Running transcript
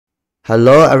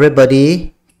Hello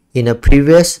everybody, in a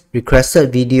previous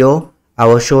requested video, I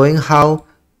was showing how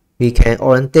we can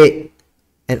orientate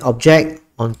an object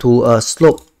onto a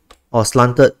slope or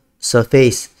slanted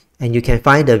surface, and you can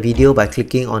find the video by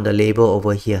clicking on the label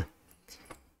over here.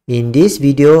 In this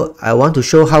video, I want to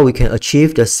show how we can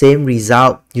achieve the same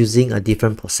result using a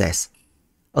different process.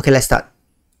 Okay, let's start.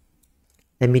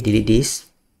 Let me delete this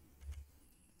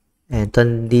and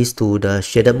turn this to the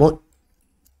shaded mode.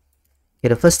 Okay,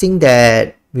 the first thing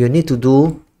that we'll need to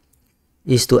do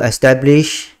is to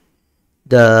establish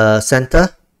the center,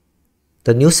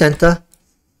 the new center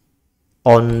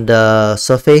on the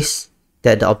surface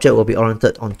that the object will be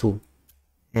oriented onto.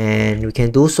 And we can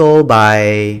do so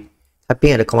by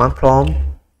typing at the command prompt,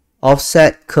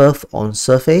 offset curve on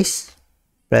surface,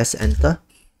 press enter,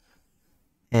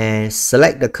 and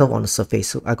select the curve on the surface.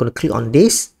 So I'm going to click on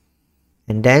this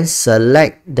and then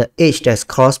select the edge that's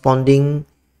corresponding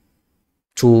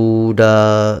to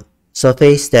the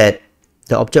surface that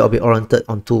the object will be oriented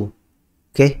onto,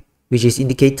 okay, which is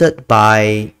indicated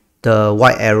by the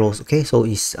white arrows. Okay, so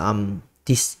it's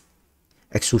this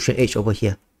extrusion edge over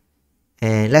here,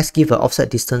 and let's give an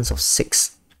offset distance of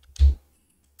 6.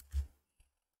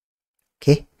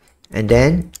 Okay, and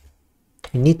then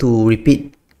we need to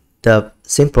repeat the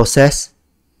same process,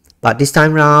 but this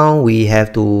time round we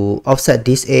have to offset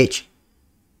this edge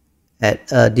at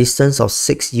a distance of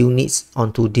 6 units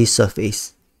onto this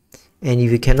surface. And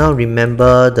if you cannot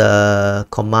remember the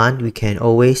command, we can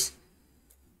always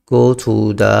go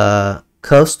to the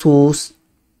curves tools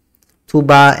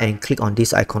toolbar and click on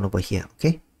this icon over here.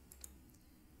 Okay,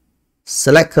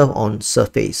 select curve on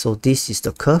surface. So this is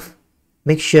the curve.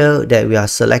 Make sure that we are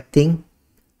selecting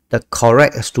the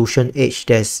correct extrusion edge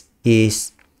that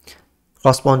is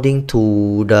corresponding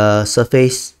to the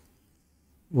surface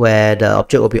where the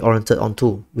object will be oriented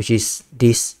onto, which is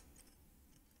this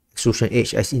extrusion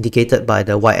edge as indicated by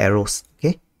the white arrows.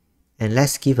 Okay, and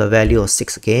let's give a value of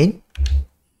 6 again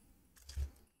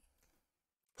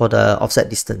for the offset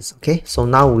distance. Okay, so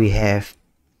now we have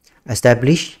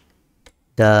established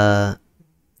the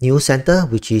new center,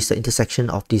 which is the intersection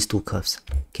of these two curves.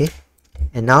 Okay,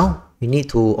 and now we need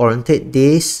to orientate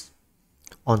this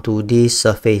onto this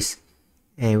surface,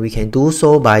 and we can do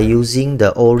so by using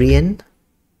the orient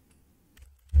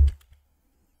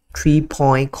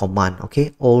 3-point command.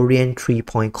 Okay, orient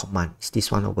 3-point command is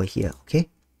this one over here. Okay,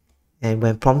 and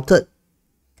when prompted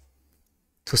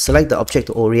to select the object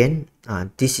to orient,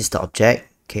 this is the object.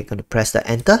 Okay, going to press the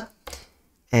enter,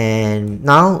 and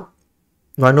now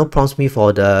Rhino prompts me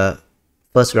for the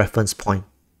first reference point,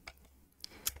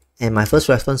 and my first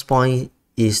reference point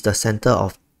is the center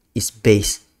of its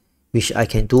base, which I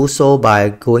can do so by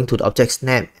going to the object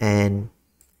snap and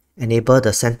enable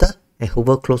the center and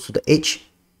hover close to the edge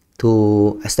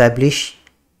to establish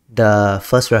the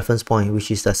first reference point,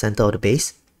 which is the center of the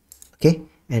base. Okay,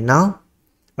 and now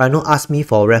Rhino asks me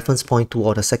for reference point 2,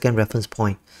 or the second reference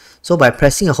point. So by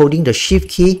pressing and holding the shift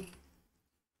key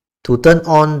to turn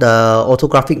on the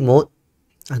orthographic mode,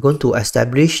 I'm going to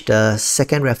establish the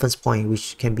second reference point,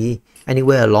 which can be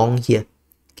anywhere along here.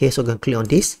 Okay, so I'm going to click on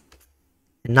this,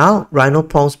 and now Rhino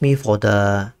prompts me for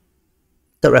the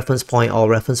third reference point, or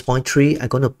reference point 3. I'm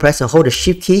going to press and hold the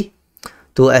shift key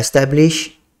to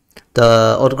establish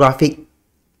the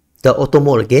auto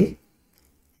mode again,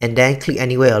 and then click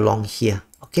anywhere along here.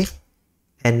 Okay,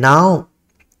 and now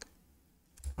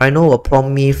Rhino will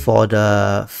prompt me for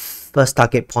the first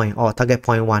target point, or target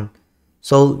point 1.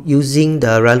 So using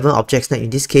the relevant object snap, in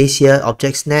this case here,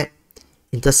 object snap,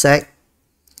 intersect,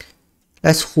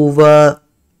 let's hover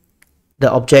the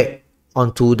object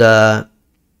onto the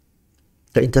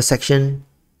intersection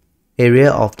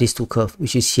area of these two curves,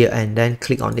 which is here, and then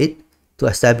click on it to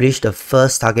establish the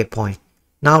first target point.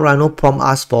 Now Rhino prompt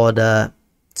us for the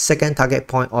second target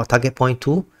point, or target point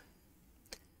 2,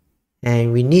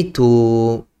 and we need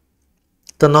to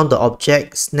turn on the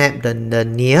object snap, the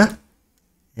near,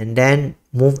 and then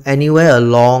move anywhere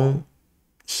along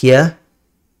here,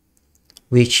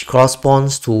 which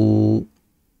corresponds to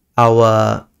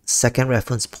our second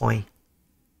reference point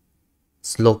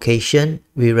location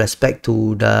with respect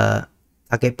to the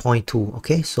target point 2.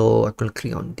 Okay, so I'm going to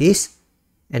click on this,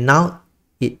 and now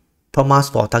it prompts us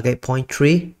for target point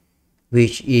 3,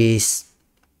 which is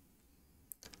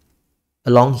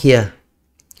along here,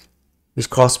 which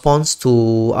corresponds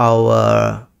to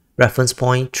our reference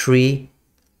point 3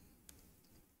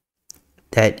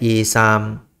 that is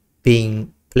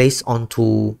being placed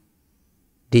onto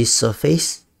this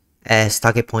surface as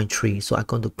target point 3. So I'm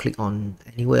going to click on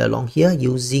anywhere along here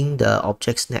using the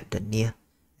object snap, the near,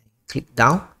 click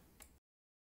down,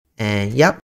 and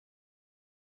yep,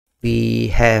 we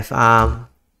have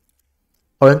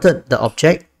oriented the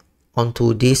object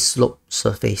onto this slope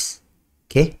surface.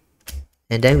 Okay,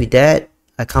 and then with that,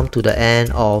 I come to the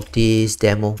end of this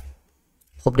demo.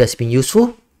 Hope that's been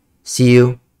useful. See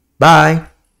you. Bye.